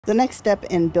The next step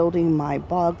in building my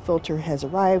bog filter has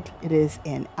arrived. It is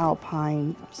an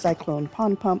Alpine Cyclone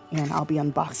Pond Pump, and I'll be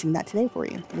unboxing that today for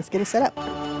you. Let's get it set up.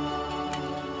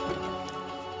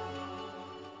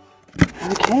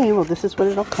 Okay, well this is what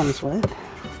it all comes with.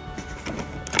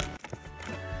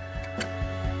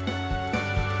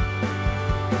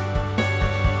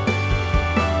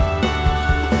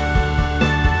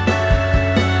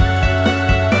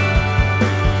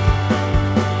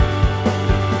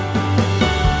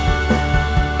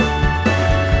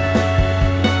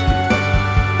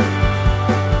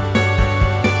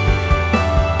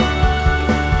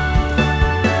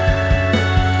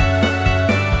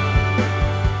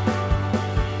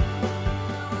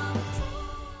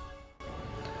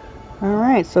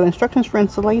 Alright, so instructions for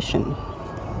installation.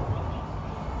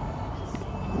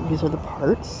 These are the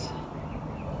parts.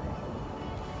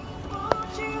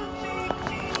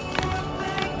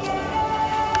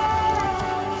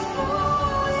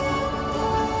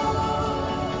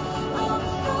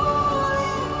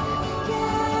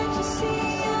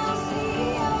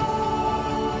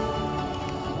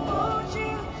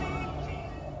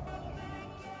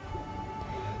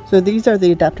 So these are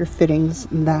the adapter fittings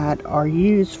that are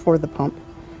used for the pump,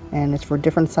 and it's for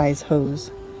different size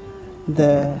hose.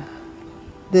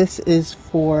 This is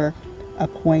for a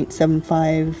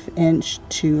 0.75 inch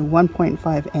to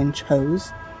 1.5 inch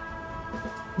hose.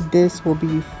 This will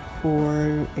be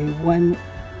for a 1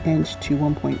 inch to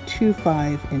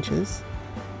 1.25 inches.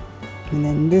 And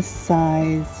then this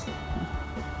size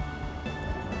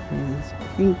is, I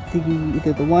think,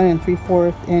 either the 1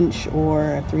 3/4 inch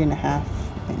or a 3.5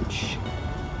 inch.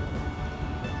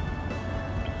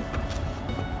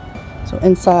 So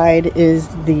inside is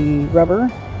the rubber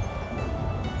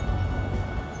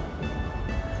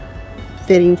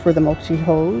fitting for the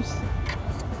multi-hose.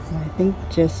 And I think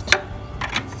just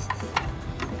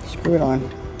screw it on.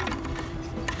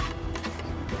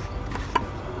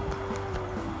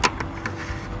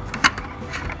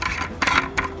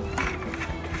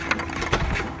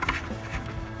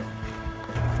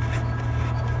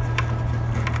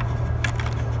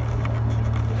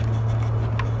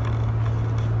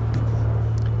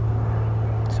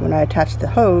 When I attach the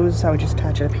hose, I would just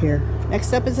attach it up here.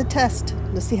 Next up is a test.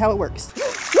 Let's see how it works.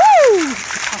 Woo!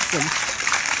 Awesome.